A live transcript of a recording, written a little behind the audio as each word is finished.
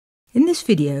In this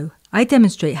video, I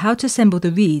demonstrate how to assemble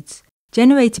the reads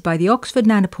generated by the Oxford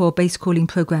Nanopore base calling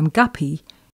program Guppy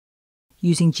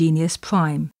using Geneious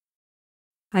Prime.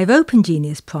 I have opened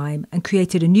Geneious Prime and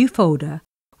created a new folder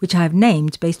which I have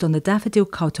named based on the daffodil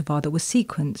cultivar that was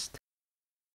sequenced.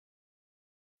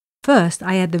 First,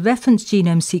 I add the reference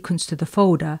genome sequence to the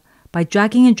folder by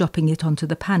dragging and dropping it onto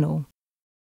the panel.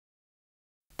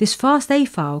 This FASTA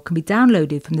file can be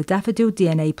downloaded from the Daffodil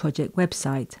DNA Project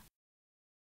website.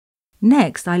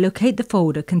 Next, I locate the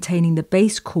folder containing the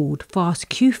base called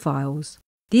FASTQ files.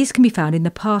 These can be found in the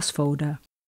Pass folder.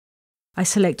 I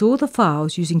select all the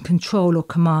files using Ctrl or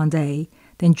Command A,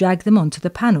 then drag them onto the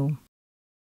panel.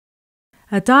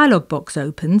 A dialog box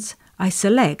opens. I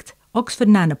select Oxford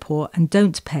Nanopore and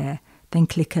Don't Pair, then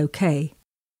click OK.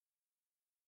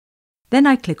 Then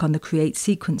I click on the Create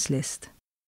Sequence list.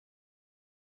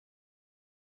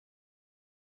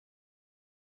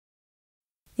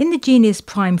 In the Geneious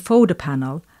Prime folder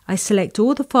panel, I select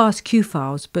all the FASTQ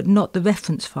files but not the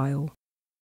reference file.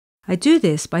 I do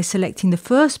this by selecting the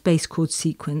first base chord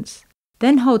sequence,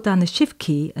 then hold down the Shift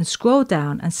key and scroll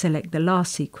down and select the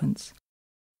last sequence.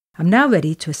 I'm now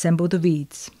ready to assemble the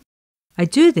reads. I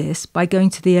do this by going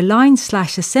to the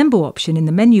Align/Assemble option in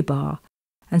the menu bar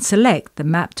and select the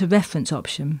Map to Reference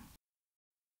option.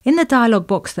 In the dialog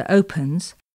box that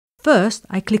opens, first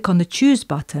I click on the Choose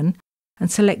button and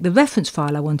select the reference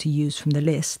file I want to use from the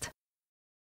list.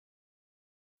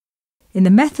 In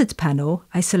the Methods panel,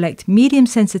 I select Medium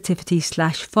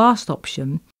Sensitivity/Fast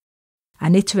option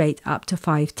and iterate up to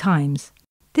 5 times.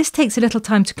 This takes a little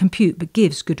time to compute but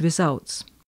gives good results.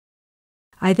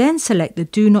 I then select the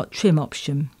Do Not Trim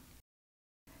option.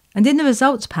 And in the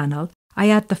Results panel, I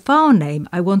add the file name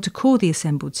I want to call the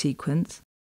assembled sequence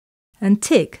and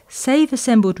tick Save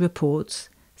Assembled Reports,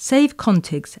 Save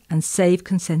Contigs and Save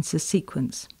Consensus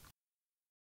Sequence.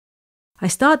 I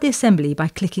start the assembly by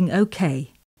clicking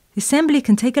OK. The assembly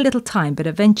can take a little time but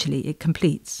eventually it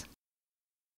completes.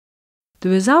 The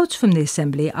results from the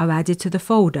assembly are added to the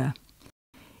folder.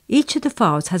 Each of the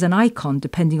files has an icon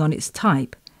depending on its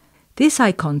type. This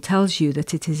icon tells you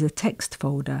that it is a text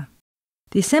folder.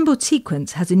 The assembled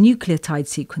sequence has a nucleotide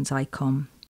sequence icon.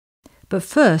 But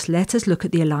first let us look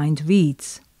at the aligned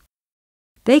reads.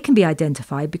 They can be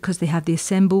identified because they have the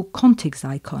Assemble Contigs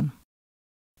icon.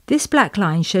 This black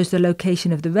line shows the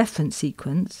location of the reference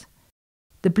sequence.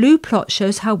 The blue plot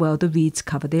shows how well the reads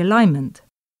cover the alignment.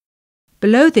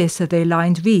 Below this are the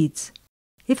aligned reads.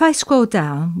 If I scroll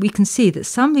down, we can see that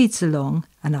some reads are long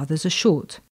and others are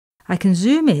short. I can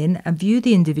zoom in and view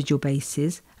the individual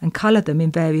bases and colour them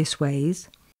in various ways.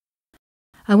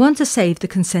 I want to save the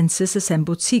consensus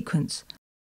assembled sequence.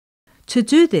 To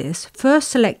do this, first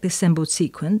select the assembled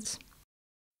sequence.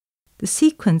 The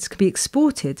sequence can be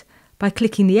exported by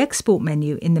clicking the Export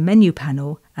menu in the menu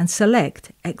panel and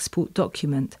select Export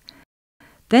Document.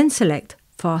 Then select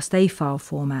FASTA file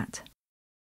format.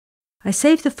 I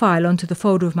save the file onto the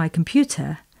folder of my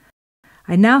computer.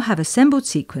 I now have assembled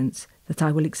sequence that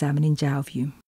I will examine in JAWView.